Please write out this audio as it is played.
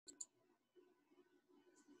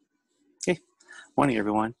Morning,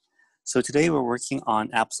 everyone. So today we're working on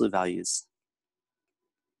absolute values.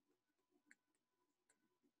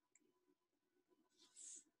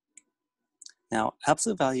 Now,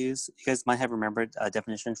 absolute values, you guys might have remembered a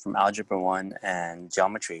definition from Algebra 1 and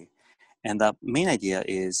geometry. And the main idea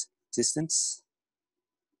is distance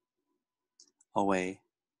away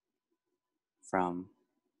from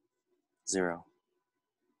zero.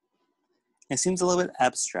 It seems a little bit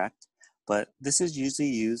abstract, but this is usually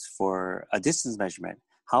used for a distance measurement.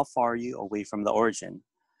 How far are you away from the origin?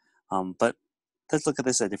 But let's look at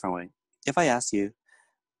this a different way. If I ask you,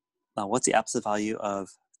 what's the absolute value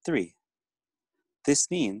of 3?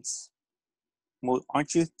 This means, well,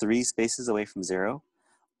 aren't you 3 spaces away from 0?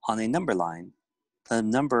 On a number line, the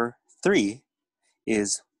number 3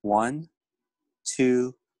 is 1,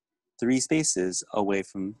 2, 3 spaces away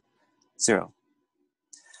from 0.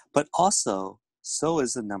 But also, so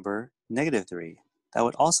is the number -3. That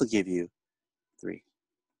would also give you 3.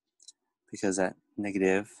 Because at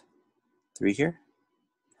 -3 here,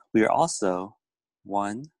 we are also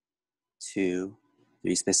 1, 2,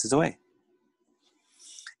 3 spaces away.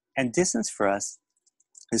 And distance for us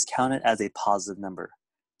is counted as a positive number.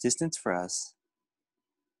 Distance for us,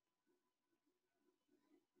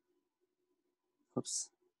 oops,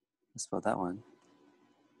 I spelled that one.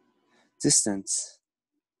 Distance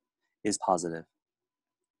is positive.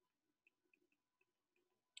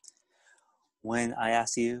 When I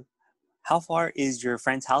ask you, how far is your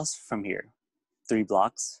friend's house from here? 3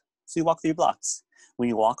 blocks. So you walk 3 blocks. When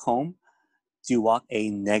you walk home, do you walk a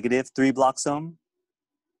 -3 blocks home?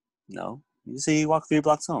 No. You say you walk 3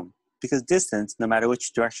 blocks home. Because distance, no matter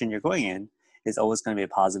which direction you're going in, is always going to be a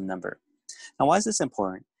positive number. Now, why is this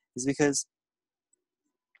important? Is because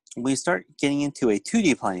when we start getting into a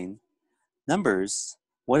 2D plane, numbers,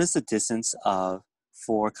 what is the distance of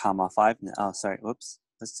 4, 5? Oh, sorry, whoops.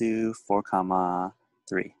 Let's do 4,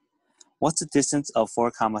 3. What's the distance of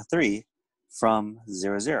 4, 3 from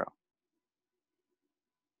 0, 0?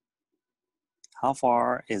 How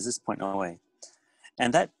far is this point away?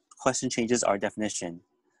 And that question changes our definition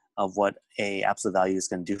of what a absolute value is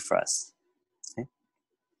going to do for us. Okay?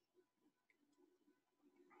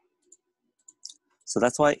 So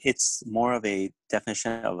that's why it's more of a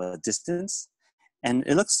definition of a distance. And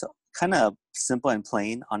it looks kind of simple and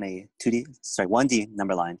plain on a 1D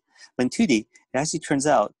number line. But in 2D, it actually turns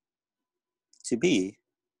out to be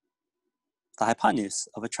the hypotenuse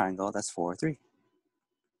of a triangle that's 4, 3.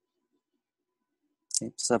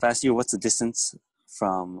 Okay, so if I ask you what's the distance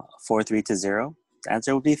from 4, 3 to 0, the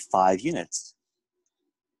answer would be 5 units.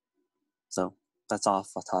 So that's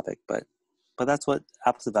off topic, but that's what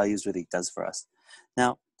absolute values really does for us.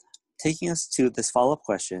 Now, taking us to this follow-up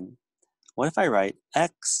question, what if I write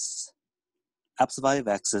x, absolute value of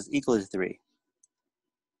x is equal to 3?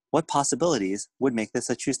 What possibilities would make this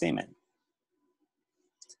a true statement?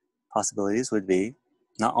 Possibilities would be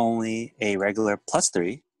not only a regular plus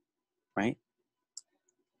 3, right?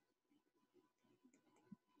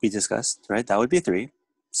 We discussed, right? That would be 3.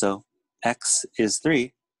 So x is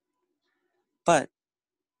 3. But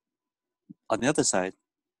on the other side,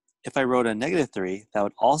 if I wrote a -3, that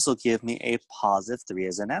would also give me a positive 3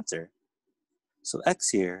 as an answer. So x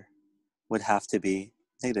here would have to be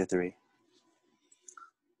 -3.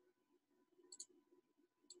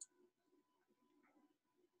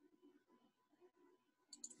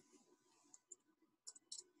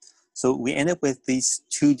 So we end up with these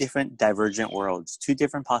 2 different divergent worlds, 2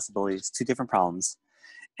 different possibilities, 2 different problems.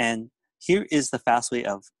 And here is the fast way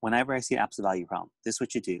of whenever I see an absolute value problem, this is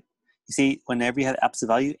what you do. You see, whenever you have absolute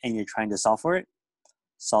value and you're trying to solve for it,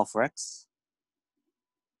 solve for x,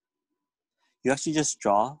 you actually just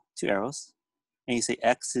draw 2 arrows and you say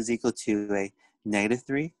x is equal to a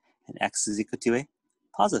 -3 and x is equal to a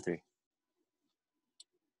 +3.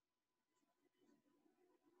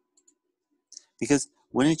 Because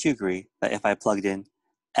wouldn't you agree that if I plugged in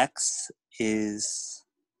x is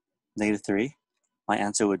 -3, my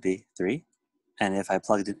answer would be 3. And if I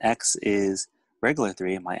plugged in x is regular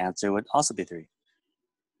 3, my answer would also be 3.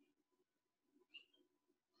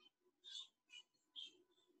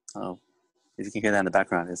 Oh, if you can hear that in the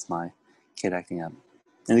background, it's my kid acting up.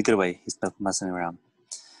 In a good way, he's messing around.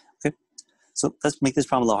 Okay, so let's make this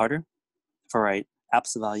problem a little harder. If I write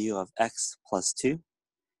absolute value of x plus 2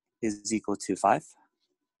 is equal to 5.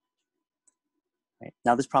 Right.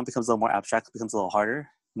 Now this problem becomes a little more abstract, becomes a little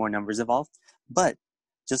harder, more numbers involved. But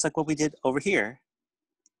just like what we did over here,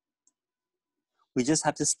 we just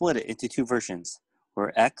have to split it into 2 versions,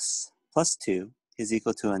 where x plus 2 is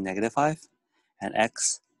equal to a -5, and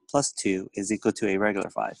x plus 2 is equal to a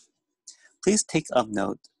regular 5. Please take of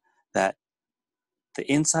note that the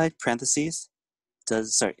inside parentheses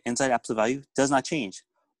inside absolute value does not change.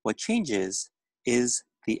 What changes is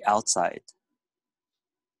the outside.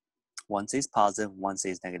 One stays positive, one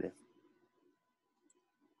stays negative.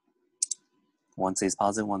 One stays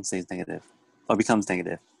positive, one stays negative, or becomes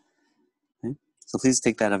negative. Okay? So please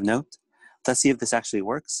take that of note. Let's see if this actually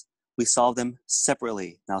works. We solve them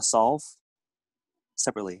separately. Now solve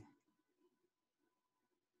separately.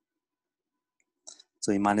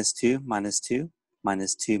 So we minus 2, minus 2,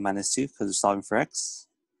 minus 2, minus 2, because we're solving for x.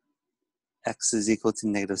 X is equal to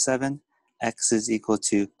negative 7. X is equal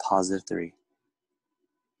to positive 3.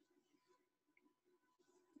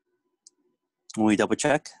 When we double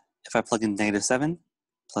check, if I plug in negative 7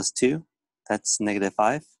 plus 2, that's negative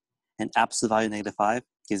 5. And absolute value negative 5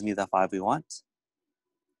 gives me the 5 we want.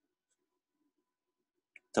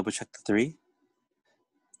 Double check the 3.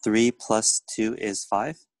 3 plus 2 is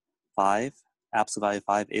 5. 5, absolute value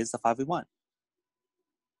 5 is the 5 we want.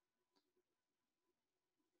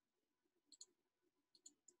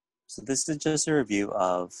 So this is just a review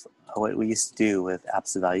of what we used to do with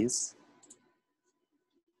absolute values.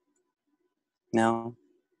 Now,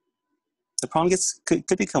 the problem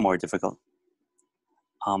could become more difficult,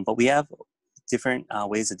 but we have different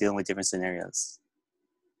ways of dealing with different scenarios.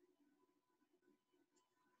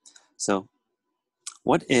 So,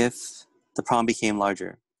 what if the problem became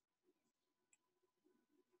larger?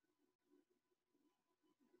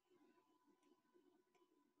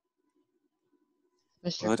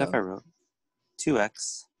 Mr. What if I wrote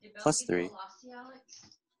 2x plus 3?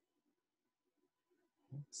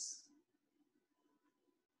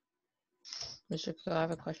 Mr. Ko, I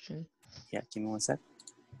have a question. Yeah, give me one sec.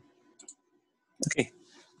 Okay,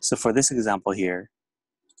 so for this example here,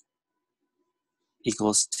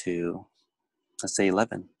 equals to, let's say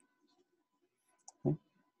 11. Okay?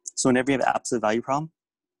 So whenever you have an absolute value problem,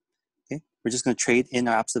 okay, we're just going to trade in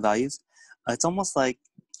our absolute values. It's almost like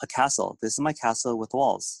a castle. This is my castle with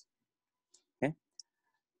walls. Okay,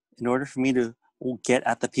 in order for me to get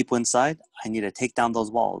at the people inside, I need to take down those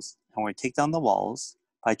walls. And we're going to take down the walls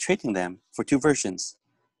by trading them for two versions.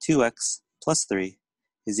 2x plus 3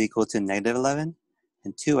 is equal to negative 11,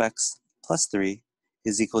 and 2x plus 3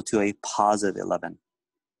 is equal to a positive 11.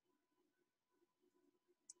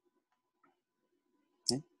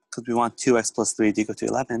 Okay? Because we want 2x plus 3 to equal to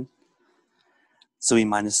 11. So we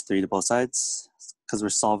minus 3 to both sides because we're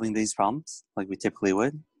solving these problems like we typically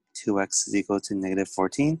would. 2x is equal to negative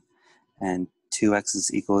 14, and 2x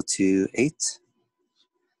is equal to 8.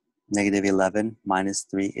 Negative 11 minus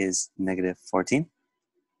 3 is negative 14.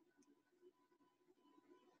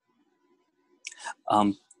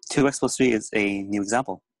 2x plus 3 is a new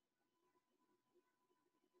example.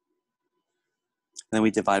 Then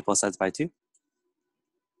we divide both sides by 2.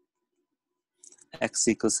 X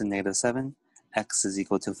equals to negative 7. X is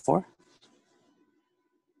equal to 4.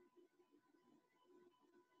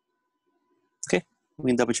 Okay,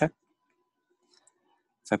 we can double check.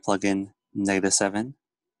 If I plug in negative 7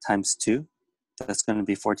 times 2, that's going to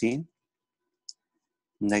be 14.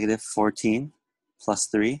 Negative 14 plus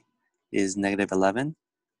 3 is negative 11.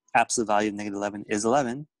 Absolute value of negative 11 is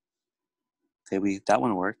 11. Okay, that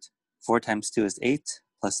one worked. 4 times 2 is 8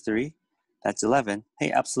 plus 3. That's 11.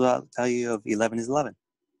 Hey, absolute value of 11 is 11.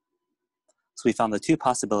 So we found the two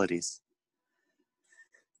possibilities.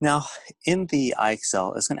 Now, in the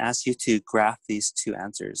IXL, it's going to ask you to graph these two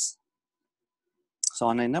answers. So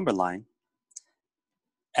on a number line,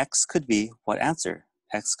 X could be what answer?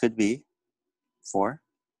 X could be 4.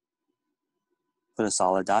 Put a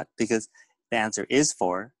solid dot because the answer is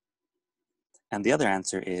 4. And the other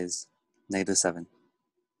answer is negative 7.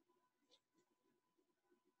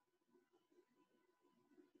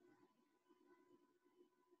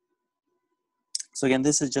 So again,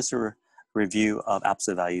 this is just a review of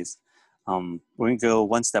absolute values. We're going to go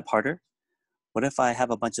one step harder. What if I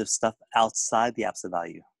have a bunch of stuff outside the absolute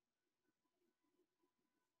value?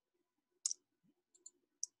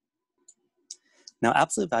 Now,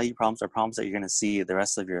 absolute value problems are problems that you're going to see the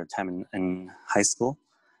rest of your time in high school,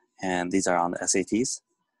 and these are on the SATs.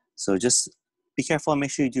 So just be careful and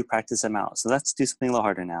make sure you do practice them out. So let's do something a little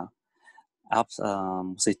harder now.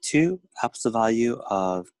 Say 2 absolute value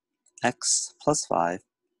of x plus 5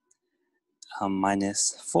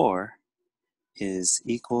 minus 4 is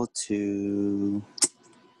equal to,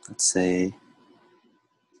 let's say,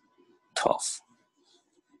 12.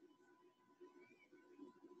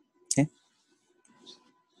 Okay,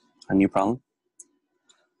 a new problem.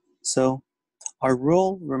 So our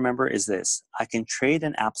rule, remember, is this. I can trade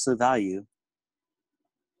an absolute value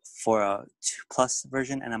for a plus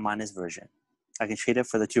version and a minus version. I can trade it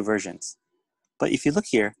for the two versions. But if you look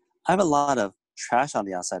here, I have a lot of trash on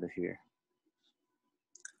the outside of here.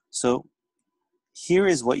 So here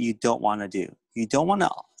is what you don't want to do. You don't want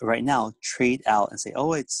to, right now, trade out and say,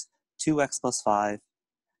 oh, it's 2x plus 5.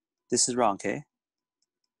 This is wrong, okay?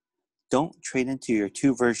 Don't trade into your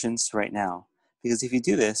two versions right now, because if you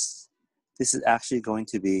do this, this is actually going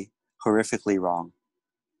to be horrifically wrong.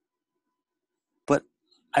 But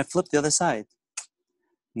I flipped the other side.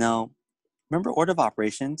 Now, remember order of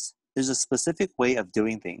operations? There's a specific way of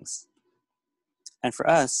doing things. And for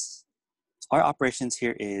us, our operations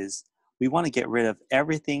here is we want to get rid of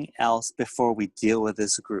everything else before we deal with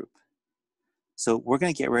this group. So we're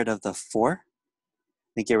going to get rid of the 4,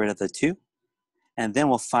 then get rid of the 2, and then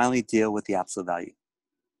we'll finally deal with the absolute value.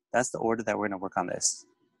 That's the order that we're going to work on this.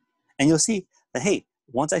 And you'll see that, hey,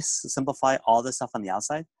 once I simplify all this stuff on the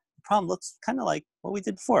outside, the problem looks kind of like what we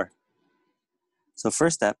did before. So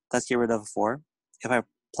first step, let's get rid of a 4. If I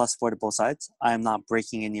plus 4 to both sides, I am not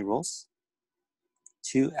breaking any rules.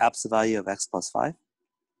 2 absolute value of x plus 5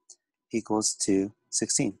 equals to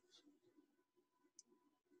 16.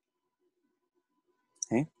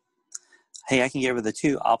 Okay. Hey, I can get rid of the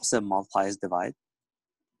 2. Opposite multiplies divide.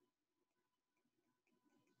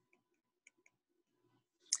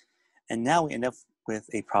 And now we end up with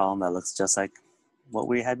a problem that looks just like what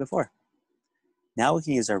we had before. Now we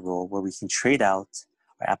can use our rule where we can trade out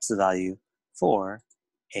our absolute value for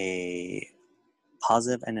a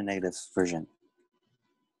positive and a negative version.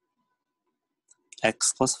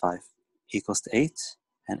 X plus 5 equals to 8,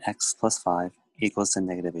 and x plus 5 equals to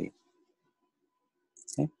negative 8.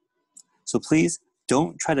 Okay? So please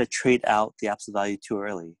don't try to trade out the absolute value too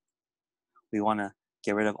early. We want to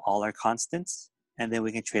get rid of all our constants, and then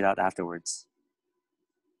we can trade out afterwards.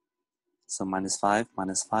 So minus 5,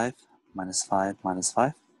 minus 5, minus 5, minus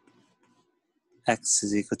 5. X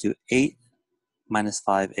is equal to 8 minus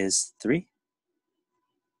 5 is 3.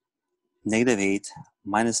 Negative 8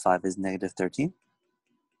 minus 5 is negative 13.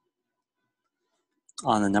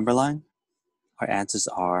 On the number line, our answers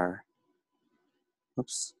are,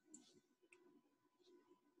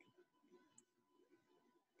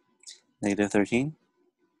 negative 13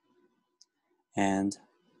 and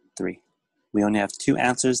 3. We only have 2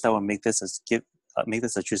 answers that will make this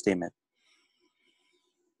a true statement.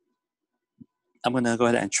 I'm going to go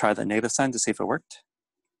ahead and try the negative sign to see if it worked.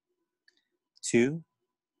 2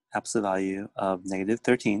 absolute value of negative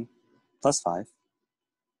 13 plus 5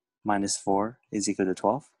 minus 4 is equal to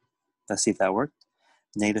 12. Let's see if that worked.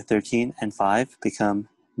 Negative 13 and 5 become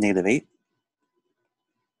negative 8.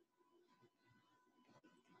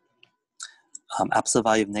 Absolute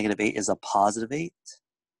value of negative 8 is a positive 8.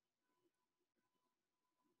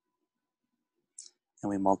 And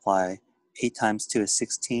we multiply 8 times 2 is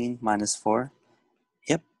 16 minus 4.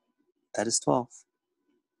 Yep, that is 12.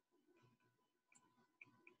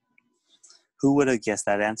 Who would have guessed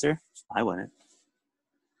that answer? I wouldn't.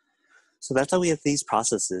 So that's how we have these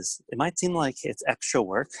processes. It might seem like it's extra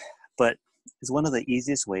work, but it's one of the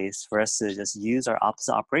easiest ways for us to just use our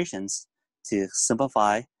opposite operations to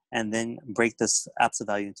simplify and then break this absolute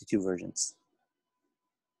value into 2 versions.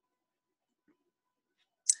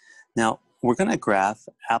 Now, we're going to graph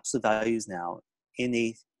absolute values now in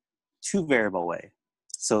a 2-variable way.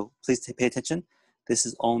 So please pay attention. This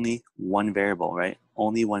is only one variable, right?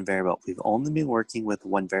 Only one variable. We've only been working with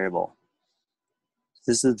one variable.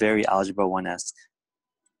 This is very Algebra 1-esque.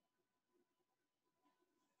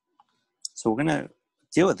 So we're going to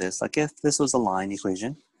deal with this like if this was a line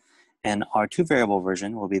equation, and our 2-variable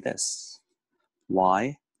version will be this.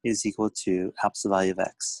 Y is equal to absolute value of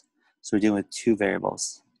x. So we're dealing with 2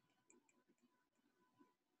 variables.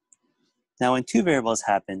 Now when 2 variables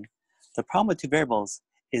happen, the problem with 2 variables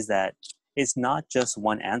is that it's not just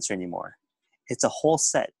one answer anymore. It's a whole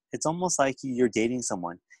set. It's almost like you're dating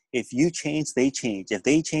someone. If you change, they change. If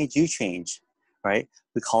they change, you change, right?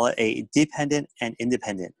 We call it a dependent and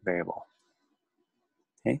independent variable.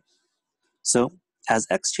 Okay. So as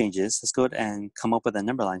x changes, let's go ahead and come up with a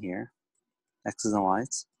number line here. X's and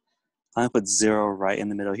Y's. I'm going to put 0 right in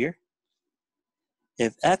the middle here.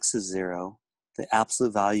 If x is 0, the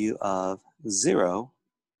absolute value of 0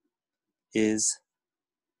 is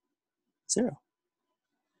 0.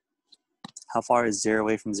 How far is 0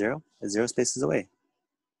 away from 0? 0 spaces away.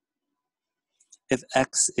 If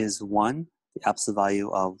x is 1, the absolute value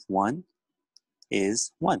of 1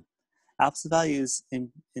 is 1. Absolute values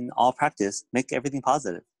in all practice make everything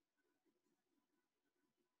positive.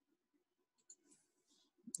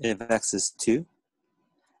 If x is 2,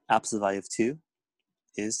 absolute value of 2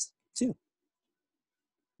 is 2.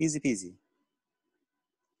 Easy peasy.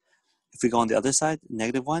 If we go on the other side,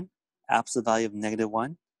 negative 1, absolute value of negative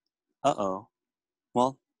 1, uh-oh.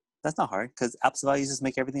 Well, that's not hard because absolute values just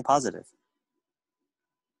make everything positive.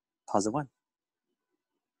 positive 1.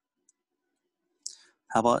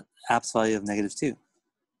 How about apps value of negative 2?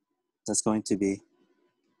 That's going to be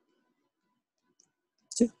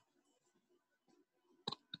 2.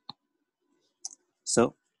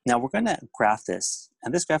 So now we're going to graph this.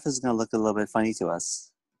 And this graph is going to look a little bit funny to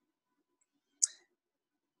us.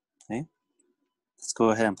 Okay. Let's go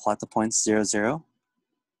ahead and plot the points 0, 0,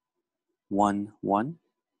 1, 1,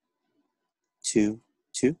 2,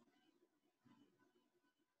 2.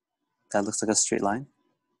 That looks like a straight line.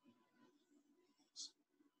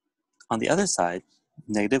 On the other side,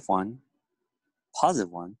 negative 1,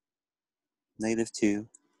 positive 1, negative 2,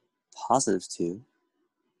 positive 2.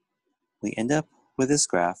 We end up with this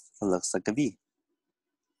graph that looks like a V.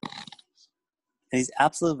 And these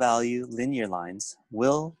absolute value linear lines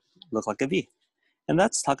will look like a V. And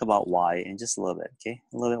let's talk about why in just a little bit, okay?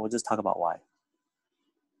 A little bit, we'll just talk about why.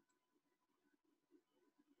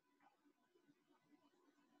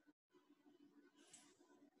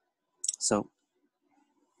 So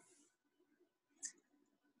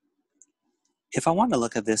if I want to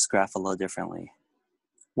look at this graph a little differently,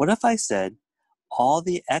 what if I said all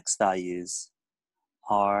the x values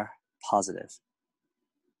are positive?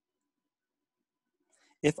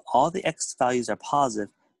 If all the x values are positive,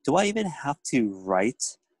 do I even have to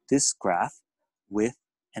write this graph with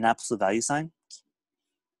an absolute value sign?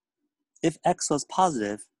 If x was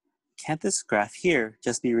positive, can't this graph here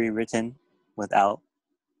just be rewritten without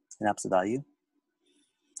an absolute value?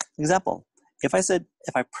 Example, if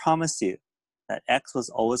I promised you that x was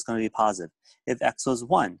always going to be positive, if x was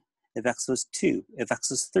 1, if x was 2, if x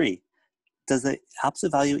was 3, does the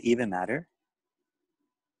absolute value even matter?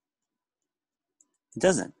 It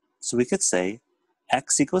doesn't. So we could say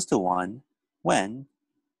x equals to 1 when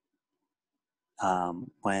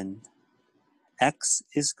x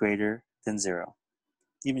is greater than 0,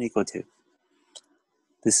 even equal to.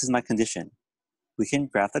 This is my condition. We can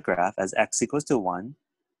graph the graph as x equals to 1.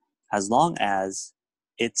 As long as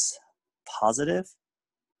it's positive,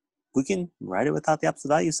 we can write it without the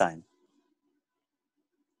absolute value sign.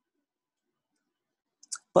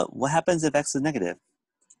 But what happens if x is negative?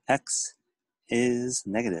 X is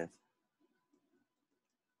negative.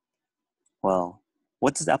 Well,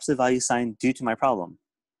 what does the absolute value sign do to my problem?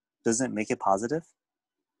 Doesn't it make it positive?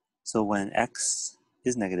 So when x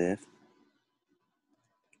is negative,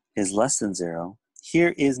 is less than 0,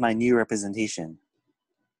 here is my new representation.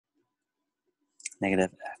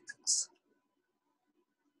 Negative x.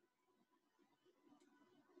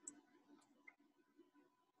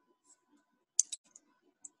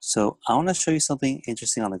 So I want to show you something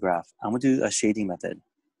interesting on the graph. I'm going to do a shading method.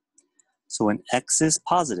 So when x is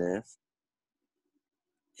positive,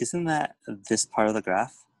 isn't that this part of the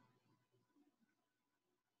graph?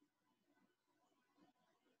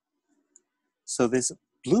 So this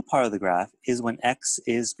blue part of the graph is when x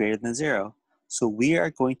is greater than 0. So we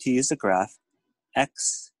are going to use the graph y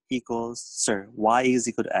is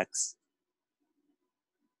equal to x.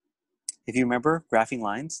 If you remember graphing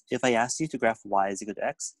lines, if I asked you to graph y is equal to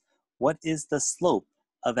x, what is the slope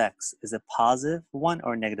of x? Is it positive 1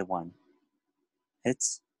 or negative 1?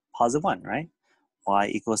 It's positive 1, right? Y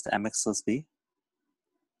equals to mx plus b.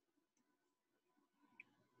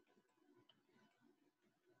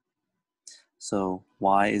 So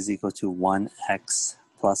y is equal to 1x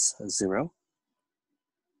plus 0.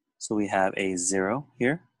 So we have a 0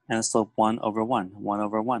 here, and a slope 1 over 1, 1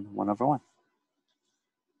 over 1, 1 over 1.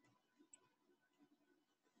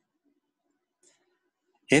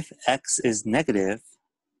 If x is negative,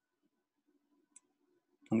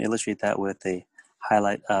 let me illustrate that with a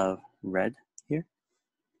highlight of red here.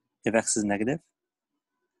 If x is negative,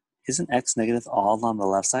 isn't x negative all on the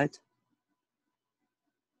left side?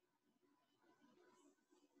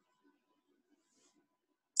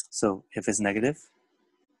 So if it's negative,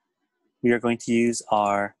 we are going to use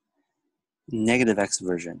our negative x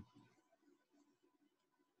version.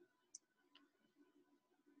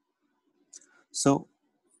 So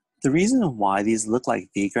the reason why these look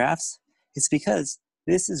like V graphs is because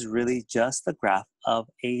this is really just the graph of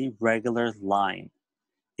a regular line.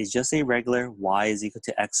 It's just a regular y is equal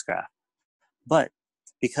to x graph. But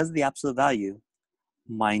because of the absolute value,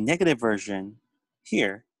 my negative version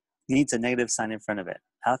here needs a negative sign in front of it.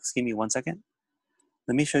 Alex, give me 1 second.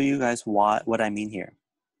 Let me show you guys what I mean here.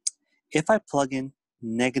 If I plug in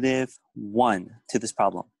negative 1 to this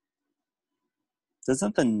problem,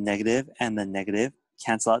 doesn't the negative and the negative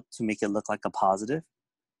cancel out to make it look like a positive?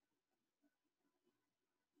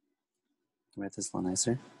 Write this a little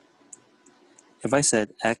nicer. If I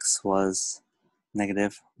said x was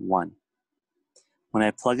negative 1, when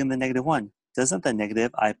I plug in the negative 1, doesn't the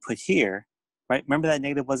negative I put here right? Remember that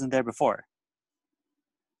negative wasn't there before.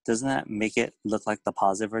 Doesn't that make it look like the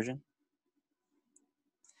positive version?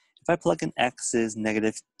 If I plug in x is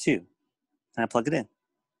 -2, and I plug it in,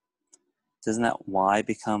 doesn't that y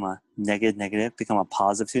become a negative, become a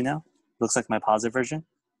 +2 now? Looks like my positive version.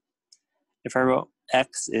 If I wrote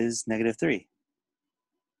x is -3,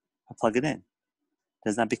 I plug it in,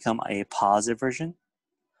 does that become a positive version?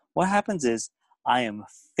 What happens is I am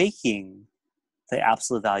faking the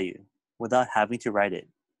absolute value without having to write it.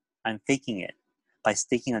 I'm faking it by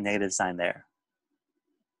sticking a negative sign there.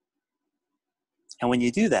 And when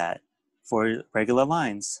you do that for regular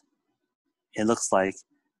lines, it looks like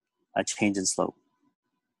a change in slope.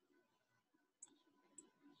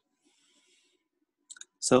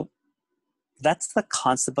 So that's the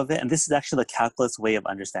concept of it. And this is actually the calculus way of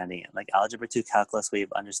understanding it, like Algebra 2 calculus way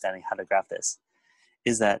of understanding how to graph this,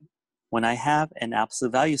 is that when I have an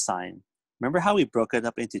absolute value sign, remember how we broke it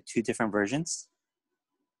up into two different versions?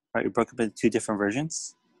 Right, we broke it up into two different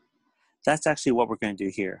versions. That's actually what we're going to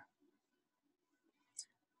do here.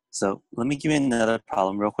 So let me give you another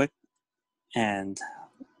problem real quick. And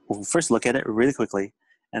we'll first look at it really quickly,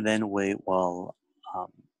 and then we will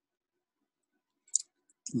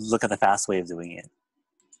look at the fast way of doing it.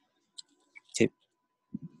 Okay,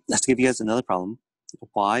 let's give you guys another problem.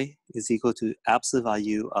 Y is equal to absolute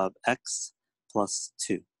value of x plus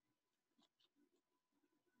 2.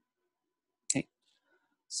 Okay,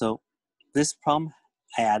 so this problem,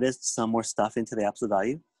 I added some more stuff into the absolute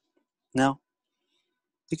value. Now,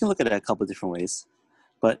 you can look at it a couple of different ways,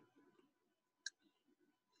 but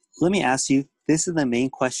let me ask you, this is the main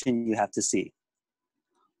question you have to see.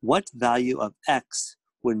 What value of x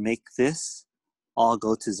would make this all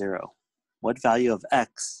go to 0? What value of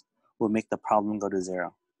x will make the problem go to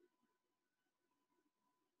 0?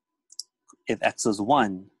 If x was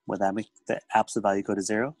 1, would that make the absolute value go to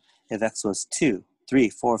 0? If x was 2, 3,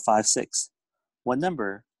 4, 5, 6, what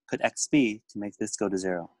number could x be to make this go to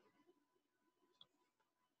 0?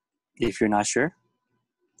 If you're not sure,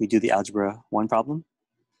 we do the Algebra 1 problem.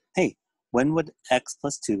 Hey, when would x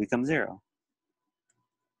plus 2 become 0?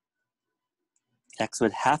 X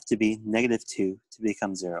would have to be -2 to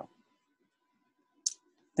become 0.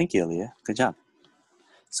 Thank you, Aaliyah. Good job.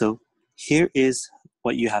 So here is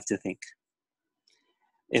what you have to think.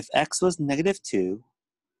 If x was -2,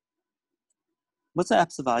 what's the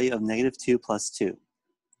absolute value of -2 plus 2?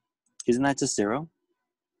 Isn't that just 0?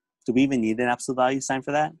 Do we even need an absolute value sign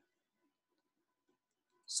for that?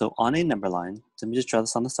 So on a number line, let me just draw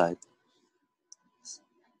this on the side.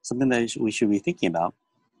 Something that we should be thinking about.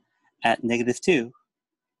 At -2,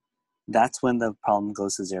 that's when the problem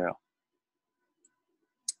goes to 0.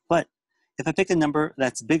 But if I pick a number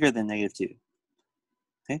that's bigger than -2,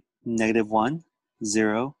 okay, -1,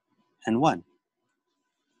 0, and 1,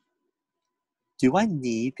 do I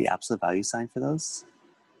need the absolute value sign for those?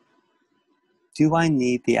 Do I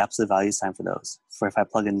need the absolute value sign for those? For if I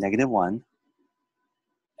plug in -1,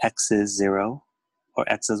 x is 0, or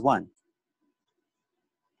x is 1?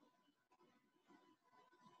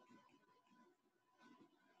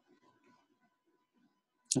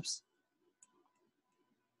 Oops.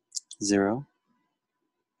 0.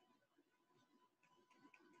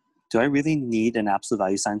 Do I really need an absolute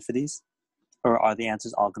value sign for these? Or are the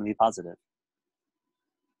answers all going to be positive?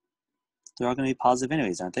 They're all going to be positive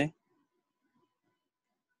anyways, aren't they?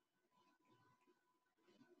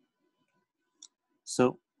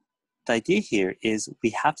 So the idea here is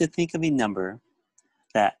we have to think of a number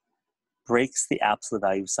that breaks the absolute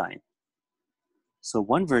value sign. So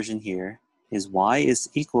one version here is y is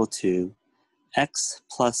equal to x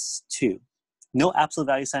plus 2. No absolute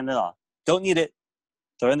value sign at all. Don't need it.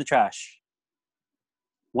 Throw it in the trash.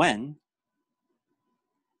 When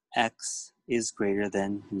x is greater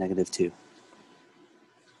than -2.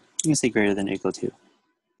 You can say greater than or equal to.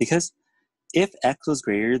 Because if x was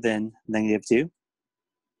greater than -2,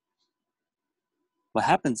 what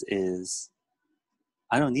happens is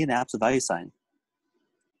I don't need an absolute value sign.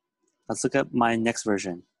 Let's look at my next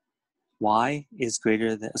version. Y is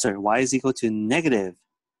equal to negative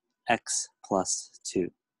x plus 2.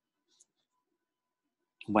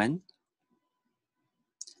 When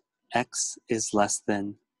x is less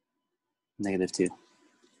than -2.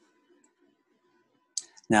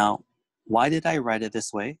 Now, why did I write it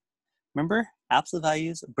this way? Remember, absolute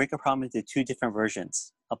values break a problem into two different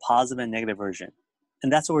versions, a positive and negative version.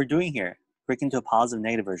 And that's what we're doing here, breaking into a positive and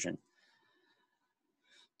negative version.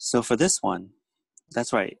 So for this one,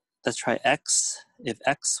 that's right. Let's try x. If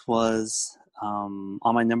x was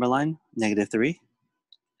on my number line, -3,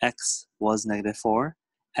 x was -4,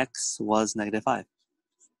 x was -5.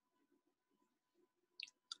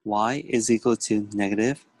 y is equal to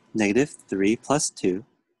negative 3 plus 2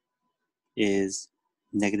 is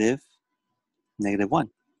negative 1.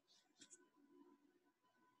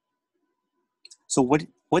 So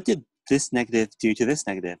what did this negative do to this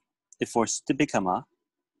negative? It forced it to become a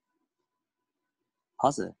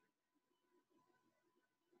positive.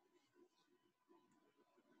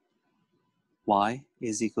 Y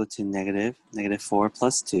is equal to negative 4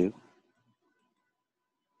 plus 2,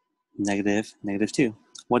 negative 2.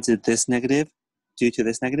 What did this negative do to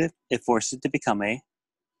this negative? It forced it to become a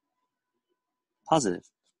positive.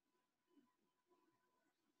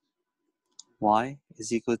 Y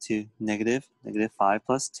is equal to negative 5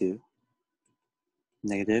 plus 2,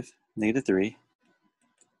 negative 3,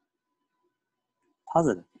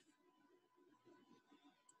 positive.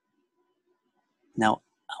 Now,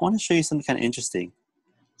 I want to show you something kind of interesting.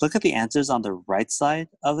 Look at the answers on the right side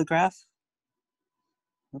of the graph.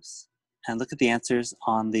 Oops. And look at the answers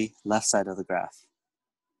on the left side of the graph.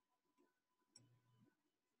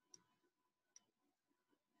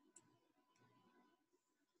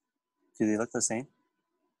 Do they look the same?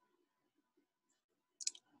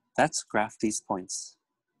 Let's graph these points.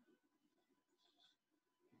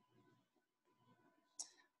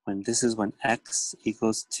 When this is when x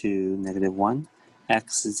equals to negative 1,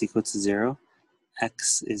 x is equal to 0,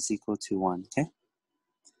 x is equal to 1, okay?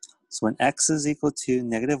 So when x is equal to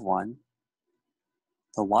negative 1,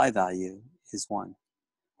 the y value is 1.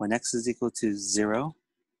 When x is equal to 0,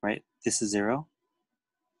 right, this is 0,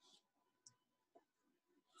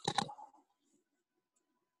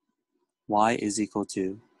 y is equal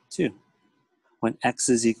to 2. When x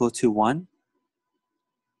is equal to 1,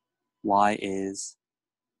 y is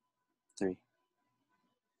 3.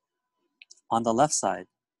 On the left side,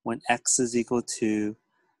 when x is equal to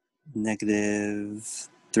negative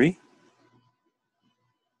 3,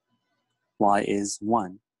 y is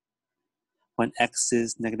 1. When x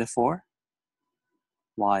is negative 4,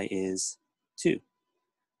 y is 2.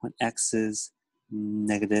 When x is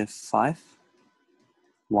negative 5,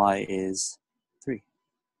 y is 3.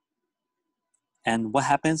 And what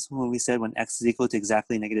happens when we said when x is equal to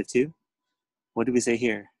exactly negative 2? What did we say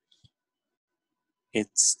here?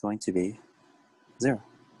 It's going to be 0.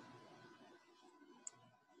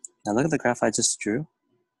 Now look at the graph I just drew.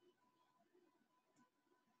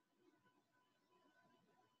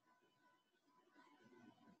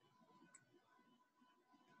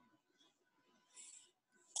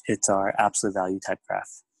 It's our absolute value type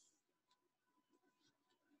graph.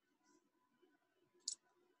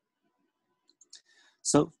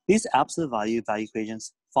 So these absolute value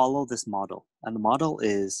equations follow this model. And the model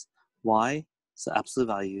is y, so absolute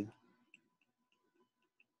value,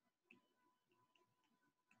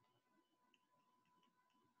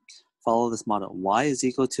 follow this model. Y is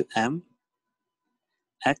equal to m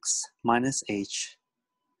x minus h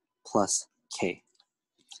plus k.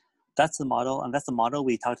 That's the model, and that's the model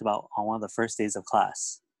we talked about on one of the first days of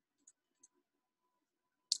class,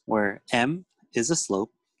 where m is a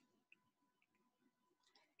slope,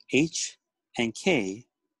 h and k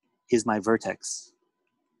is my vertex,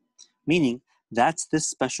 meaning that's this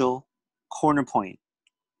special corner point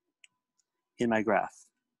in my graph.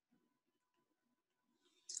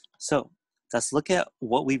 So let's look at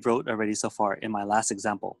what we wrote already so far in my last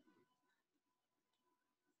example.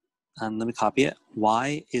 And let me copy it.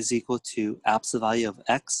 Y is equal to absolute value of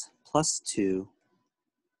x plus 2.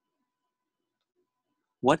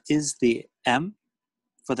 What is the m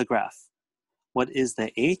for the graph? What is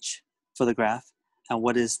the h for the graph? And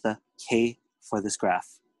what is the k for this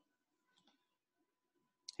graph?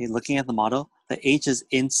 Okay, looking at the model, the h is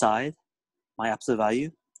inside my absolute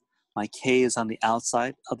value. My k is on the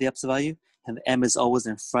outside of the absolute value. And the m is always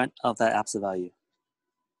in front of that absolute value.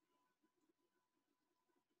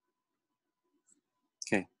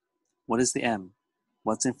 Okay, what is the m?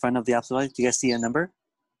 What's in front of the absolute value? Do you guys see a number?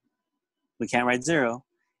 We can't write 0.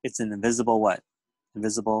 It's an invisible what?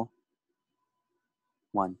 Invisible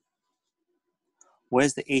 1.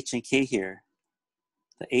 Where's the h and k here?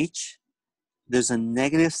 The h, there's a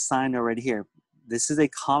negative sign already here. This is a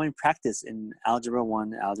common practice in Algebra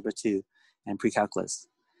 1, Algebra 2, and pre-calculus.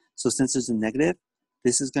 So since there's a negative,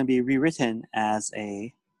 this is going to be rewritten as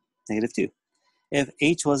a negative 2. If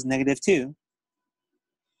h was negative 2,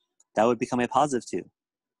 that would become a positive 2.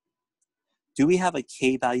 Do we have a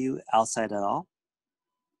k value outside at all?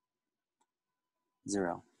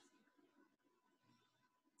 0.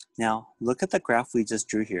 Now, look at the graph we just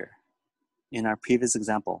drew here. In our previous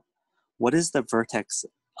example, what is the vertex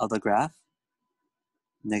of the graph?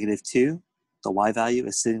 Negative 2. The y value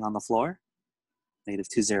is sitting on the floor. Negative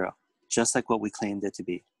 2, 0. Just like what we claimed it to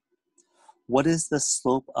be. What is the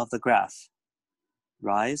slope of the graph?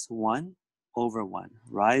 Rise 1 over 1.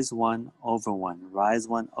 Rise 1 over 1. Rise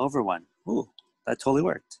 1 over 1. Ooh, that totally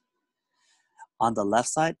worked. On the left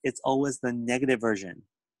side, it's always the negative version.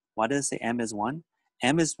 Why does it say m is 1?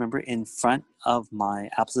 M is, remember, in front of my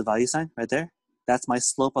absolute value sign right there? That's my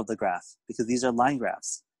slope of the graph because these are line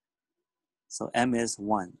graphs. So m is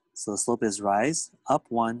 1. So the slope is rise, up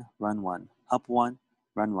 1, run 1, up 1,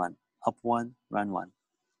 run 1, up 1, run 1.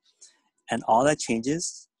 And all that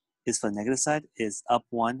changes is for the negative side is up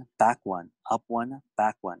 1, back 1, up 1,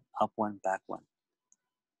 back 1, up 1, back 1.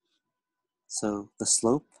 So the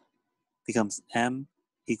slope becomes m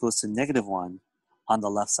equals to negative 1 on the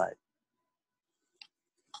left side.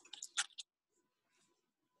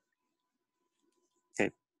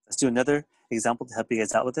 Okay, let's do another example to help you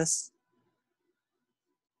guys out with this.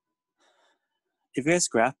 If you guys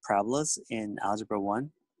graph parabolas in Algebra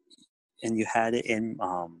 1 and you had it in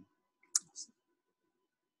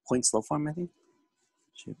point slope form, I think,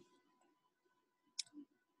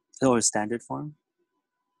 or standard form,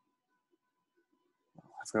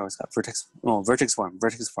 I forgot what it's called, vertex form,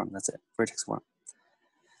 that's it, vertex form.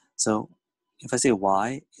 So if I say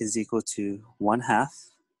y is equal to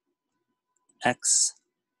 1/2 x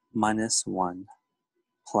minus 1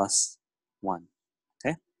 plus 1,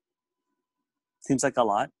 okay? Seems like a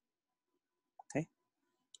lot, okay?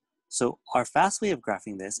 So our fast way of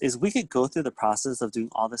graphing this is we could go through the process of doing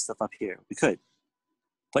all this stuff up here. We could.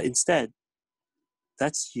 But instead,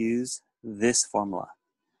 let's use this formula.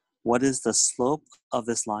 What is the slope of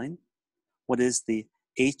this line? What is the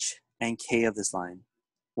h and k of this line?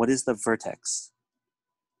 What is the vertex?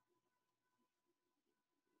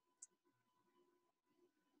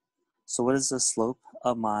 So what is the slope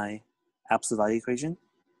of my absolute value equation?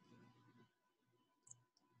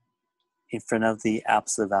 In front of the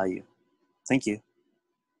absolute value. Thank you.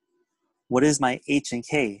 What is my h and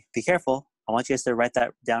k? Be careful. I want you guys to write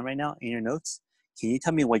that down right now in your notes. Can you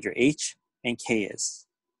tell me what your h and k is?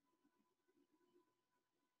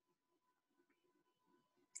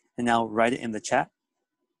 And now write it in the chat.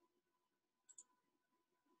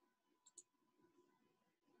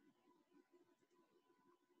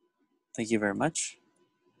 Thank you very much.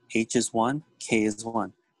 H is 1, k is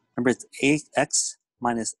 1. Remember, it's x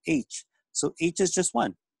minus h. So h is just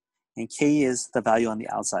 1, and k is the value on the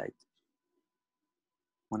outside.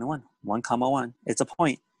 1 and 1, 1 comma 1. It's a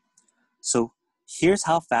point. So here's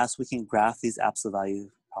how fast we can graph these absolute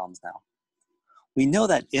value problems now. We know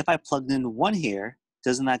that if I plugged in 1 here,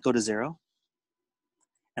 doesn't that go to 0?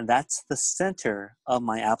 And that's the center of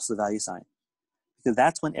my absolute value sign. Because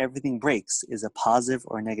that's when everything breaks, is a positive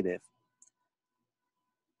or negative.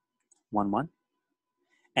 1, 1.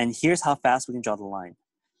 And here's how fast we can draw the line.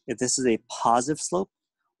 If this is a positive slope,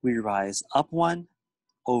 we rise up 1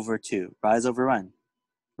 over 2. Rise over run.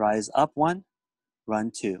 Rise up 1,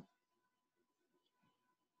 run 2.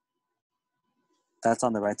 That's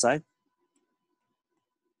on the right side.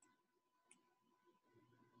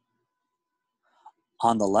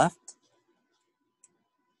 On the left,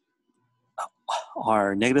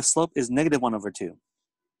 our negative slope is negative 1 over 2.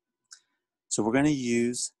 So we're going to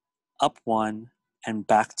use up 1 and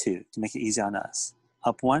back 2 to make it easy on us.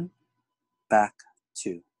 Up 1, back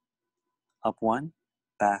 2. Up 1,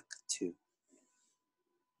 back 2.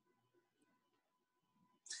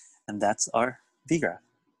 And that's our V graph.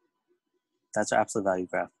 That's our absolute value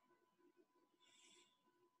graph.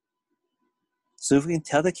 So if we can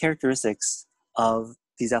tell the characteristics of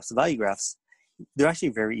these absolute value graphs, they're actually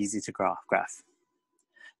very easy to graph.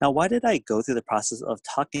 Now, why did I go through the process of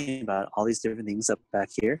talking about all these different things up back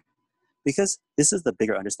here? Because this is the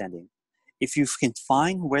bigger understanding. If you can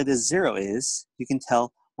find where the 0 is, you can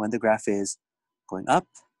tell when the graph is going up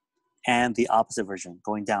and the opposite version,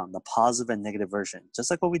 going down, the positive and negative version, just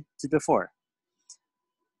like what we did before.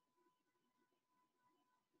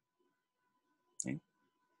 Okay.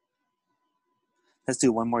 Let's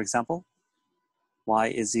do one more example. Y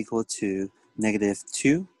is equal to negative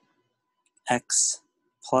 2 x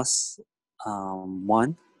plus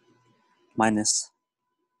 1 minus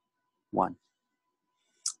 1.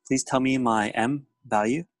 Please tell me my m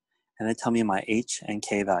value and then tell me my h and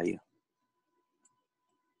k value.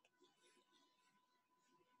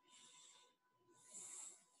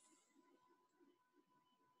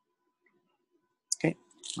 Okay,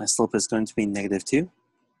 my slope is going to be negative 2. And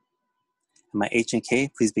my h and k,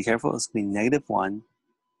 please be careful, it's going to be negative 1,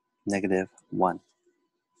 negative 1.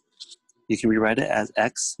 You can rewrite it as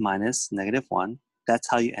x minus negative 1. That's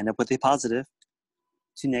how you end up with a positive.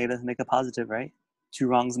 2 negatives make a positive, right? 2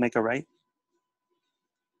 wrongs make a right.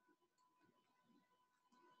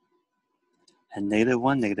 And negative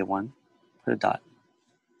 1, negative 1. put a dot.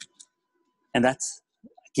 And that's,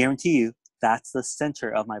 I guarantee you, that's the center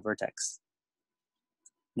of my vertex.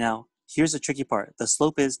 Now, here's the tricky part. The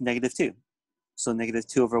slope is -2. So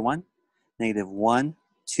 -2 over 1, -1,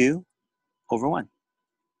 2 over 1.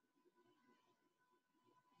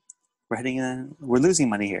 We're losing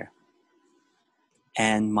money here.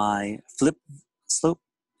 And my flip slope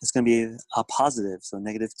is going to be a positive. So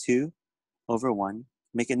 -2 over 1.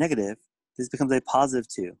 Make it negative. This becomes a positive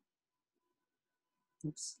 2.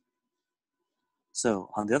 Oops.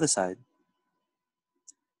 So on the other side,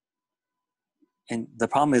 and the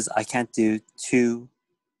problem is I can't do 2.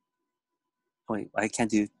 I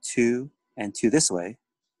can't do 2 and 2 this way.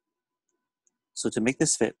 So to make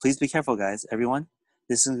this fit, please be careful, guys, everyone.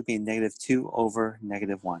 This is going to be -2 over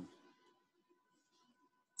 -1.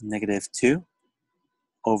 -2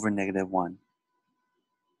 over -1.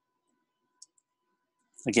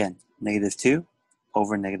 Again, -2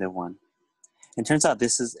 over -1. And turns out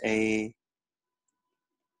this is a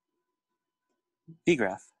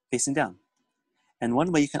B-graph facing down. And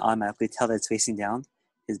one way you can automatically tell that it's facing down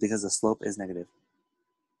is because the slope is negative.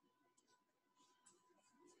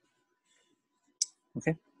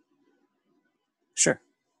 Okay? Sure.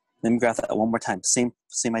 Let me graph that one more time. Same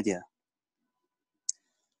idea.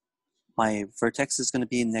 My vertex is going to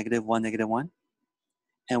be -1, -1.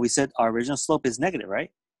 And we said our original slope is negative,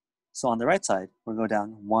 right? So on the right side, we're going to go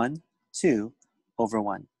down 1, 2 over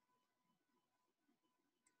 1.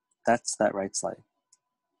 That's that right side.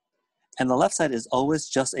 And the left side is always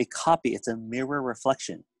just a copy. It's a mirror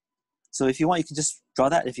reflection. So if you want, you can just draw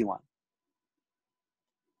that if you want.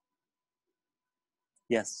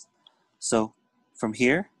 Yes. So from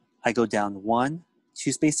here, I go down 1,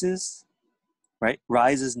 2 spaces, right?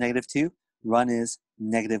 Rise is -2, run is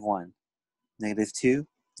 -1. -2,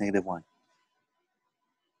 -1.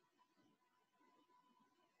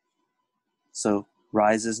 So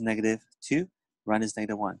rise is -2, run is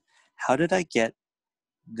 -1. How did I get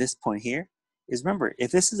this point here? Is remember,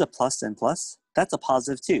 if this is a plus and plus, that's a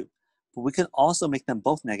positive 2. But we can also make them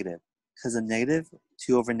both negative because a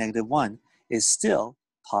 -2 over -1 is still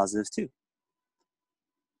positive 2.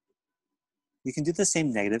 You can do the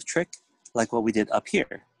same negative trick like what we did up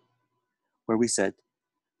here, where we said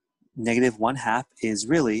 -1/2 is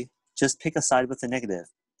really just pick a side with a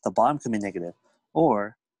negative. The bottom could be negative,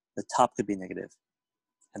 or the top could be negative.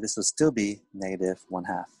 And this will still be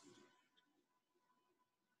 -1/2.